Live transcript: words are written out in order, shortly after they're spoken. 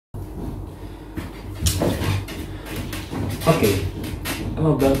Okay, I'm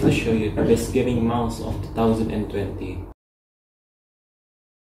about to show you the best gaming mouse of 2020.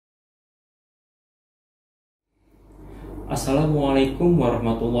 Assalamualaikum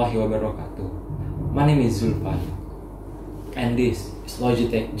warahmatullahi wabarakatuh. My name is Zulfan, and this is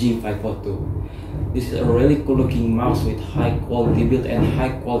Logitech G502. This is a really cool looking mouse with high quality build and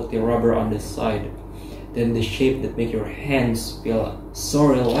high quality rubber on the side. Then the shape that make your hands feel so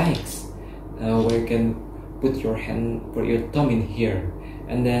relaxed, where you can put your thumb in here.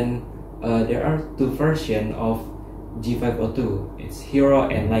 And then there are two versions of G502. It's Hero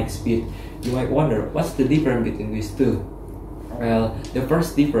and Lightspeed. You might wonder what's the difference between these two. Well, the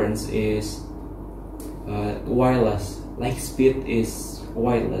first difference is wireless. Lightspeed is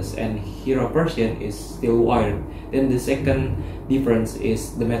wireless and Hero version is still wired. Then the second difference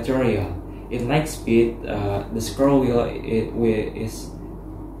is the material. In Lightspeed, the scroll wheel is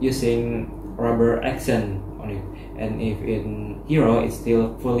using rubber accent on it, and if in Hero it's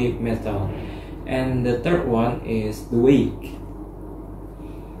still fully metal. And the third one is the weight.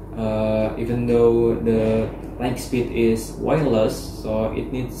 Even though the Lightspeed is wireless, so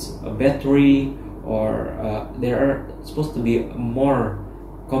it needs a battery, or there are supposed to be more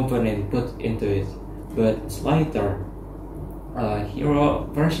component put into it, but it's lighter. Hero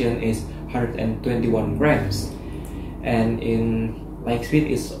version is 121 grams, and in Lightspeed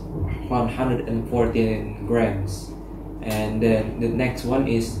is 114 grams. And then the next one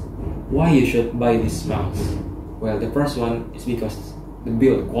is why you should buy this mouse. Well, the first one is because the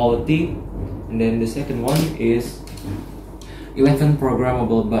build quality, and then the second one is 11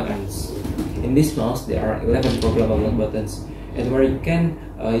 programmable buttons. In this mouse there are 11 programmable buttons, and where you can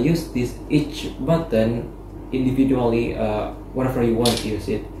use this each button individually, whatever you want to use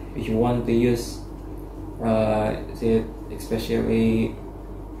it. If you want to use especially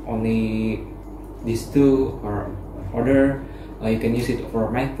only these two or other, you can use it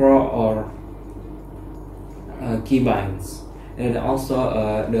for macro or keybinds. And also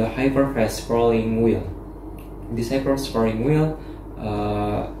the hyperfast scrolling wheel. This hyper scrolling wheel,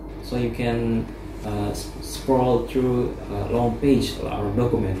 so you can scroll through long page or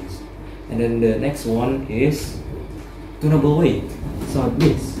documents. And then the next one is tunable weight. So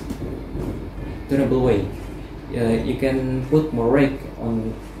this tunable weight, you can put more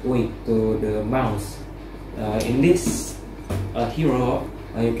on weight to the mouse. In this Hero,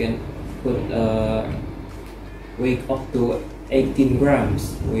 you can put weight up to 18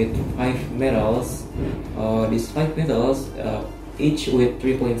 grams with 5 metals. These 5 metals each with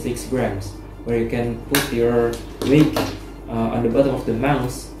 3.6 grams, where you can put your weight on the bottom of the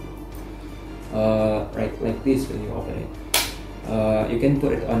mouse, right like this. When you open it, you can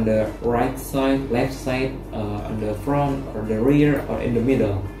put it on the right side, left side, on the front or the rear or in the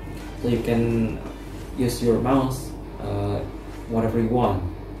middle, so you can use your mouse whatever you want.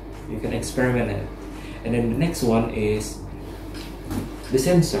 You can experiment it. And then the next one is the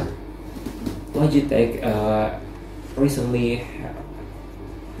sensor. Logitech recently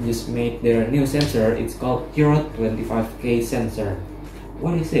just made their new sensor. It's called Hero 25K sensor.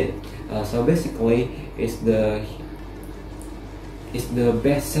 What is it? So basically it's the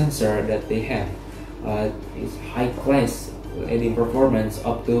best sensor that they have. It's high class, adding performance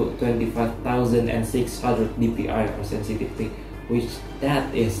up to 25,600 dpi or sensitivity, which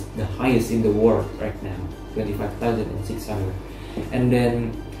that is the highest in the world right now, 25,600. And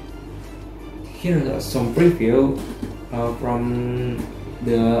then here are some preview from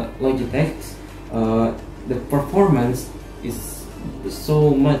the Logitech. The performance is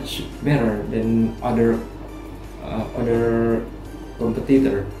so much better than other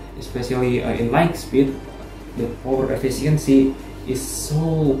competitor, especially in Lightspeed. The power efficiency is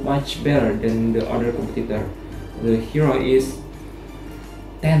so much better than the other competitor. The Hero is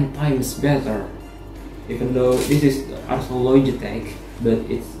 10 times better, even though this is also Logitech, but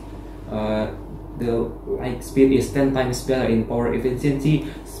it's the Lightspeed is 10 times better in power efficiency,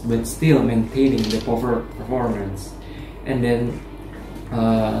 but still maintaining the power performance. And then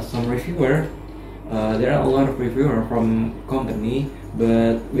some reviewer, there are a lot of reviewer from company,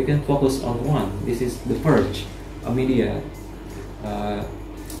 but we can focus on one. This is the Purge, a media that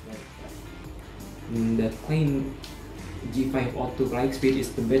claim G502 Lightspeed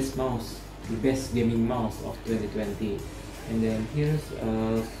is the best mouse, the best gaming mouse of 2020. And then here's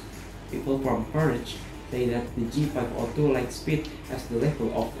people from Purge say that the G502 Lightspeed has the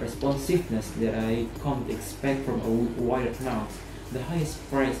level of responsiveness that I can't expect from a wired mouse. The highest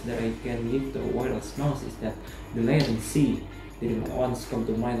price that I can give to a wireless mouse is that the latency didn't once come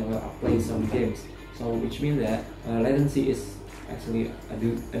to mind while I play some games. So which means that latency is actually a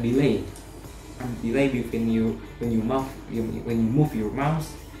delay. delay between when you move your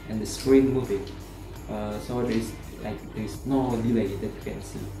mouse and the screen moving. So there's no delay that you can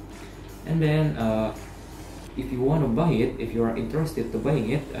see. And then if you want to buy it, if you are interested to buying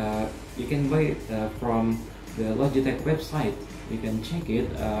it, you can buy it from the Logitech website. You can check it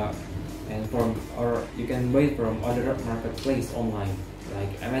or you can buy it from other marketplace online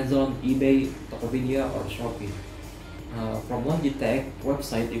like Amazon, eBay, Tokopedia, or Shopee. From Logitech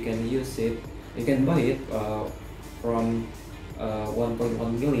website, you can use it. You can buy it from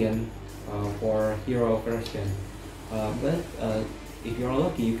 1.1 million for hero version. But if you're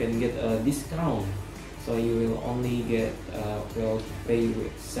lucky, you can get a discount. So you will only will pay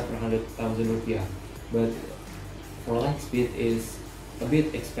with 700,000 rupiah. But for Lightspeed is a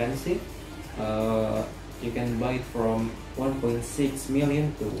bit expensive. You can buy it from 1.6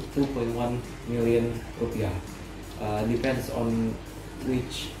 million to 2.1 million rupiah. Depends on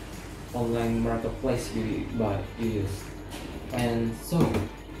which online marketplace you use. And so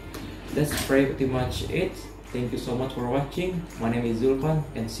that's pretty much it. Thank you so much for watching. My name is Zulfan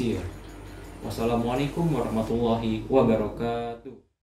and see you. Wassalamualaikum warahmatullahi wabarakatuh.